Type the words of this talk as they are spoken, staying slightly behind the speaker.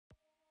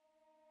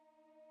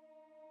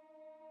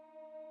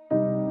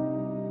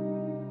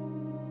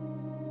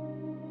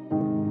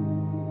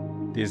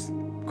There's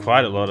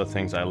quite a lot of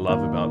things I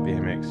love about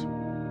BMX.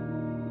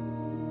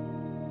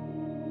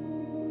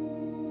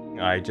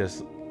 I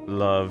just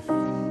love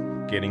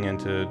getting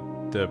into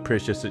the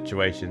pressure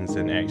situations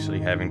and actually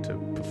having to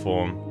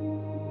perform.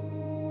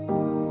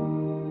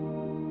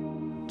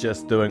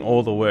 Just doing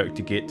all the work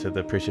to get to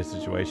the pressure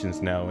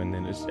situations now, and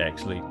then it's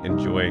actually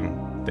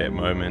enjoying that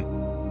moment.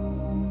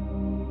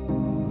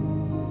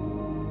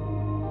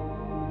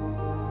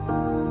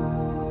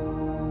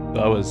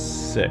 I was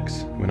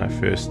 6 when I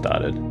first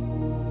started,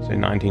 so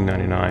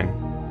 1999.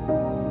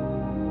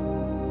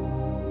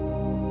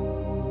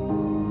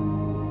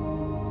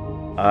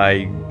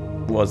 I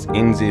was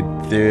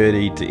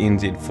NZ30 to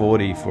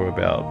NZ40 for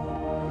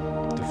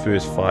about the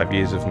first 5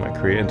 years of my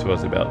career until I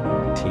was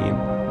about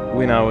 10.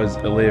 When I was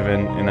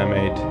 11 and I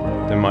made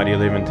the Mighty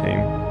 11 team,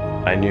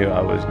 I knew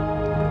I was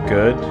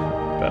good,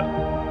 but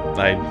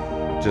I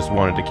just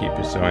wanted to keep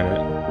pursuing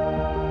it.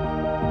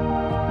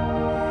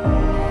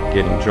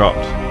 Getting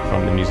dropped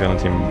from the New Zealand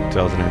team in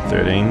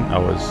 2013, I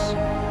was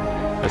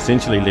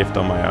essentially left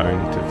on my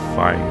own to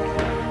find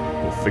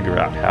or figure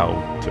out how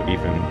to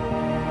even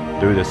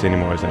do this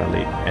anymore as an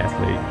elite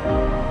athlete.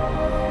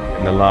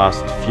 In the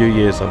last few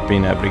years I've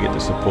been able to get the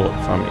support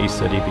from East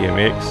City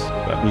BMX,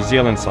 but New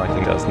Zealand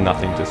Cycling does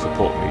nothing to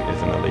support me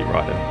as an elite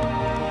rider.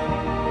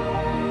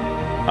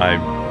 I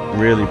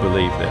really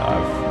believe that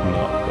I've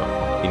not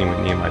got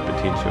anywhere near my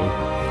potential.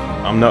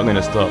 I'm not going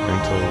to stop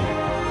until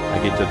I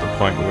get to the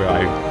point where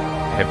I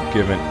have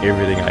given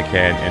everything I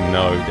can and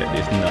know that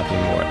there's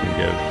nothing more I can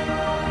give.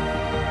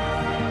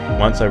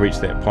 Once I reach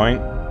that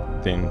point,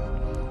 then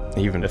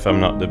even if I'm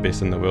not the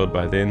best in the world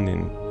by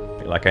then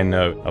like I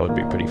know I would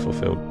be pretty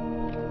fulfilled.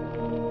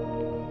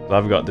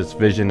 I've got this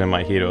vision in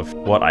my head of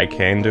what I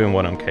can do and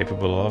what I'm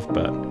capable of,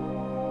 but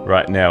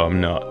right now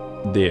I'm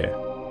not there.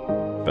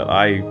 But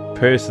I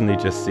personally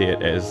just see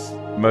it as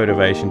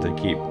motivation to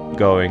keep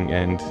going,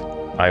 and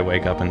I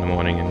wake up in the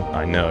morning and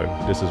I know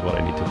this is what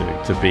I need to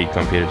do to be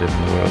competitive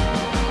in the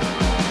world.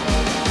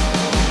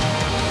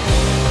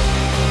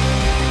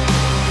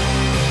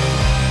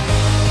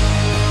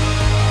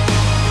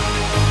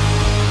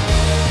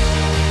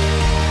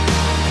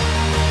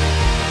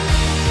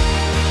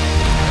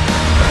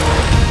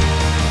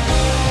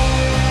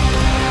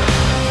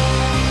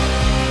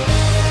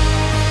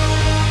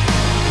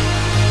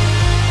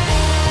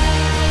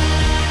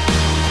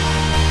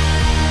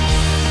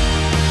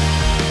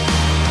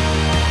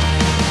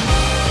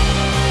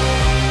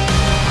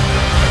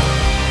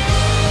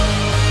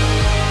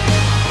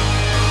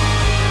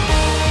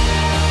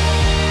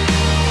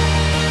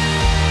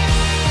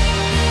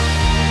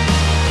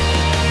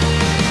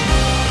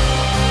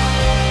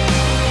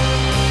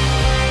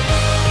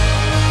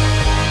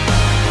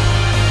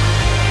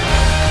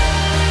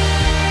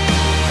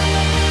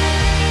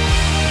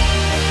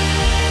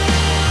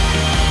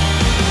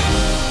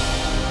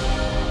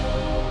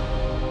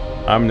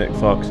 I'm Nick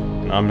Fox,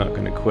 and I'm not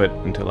going to quit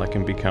until I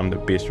can become the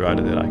best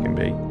rider that I can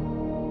be.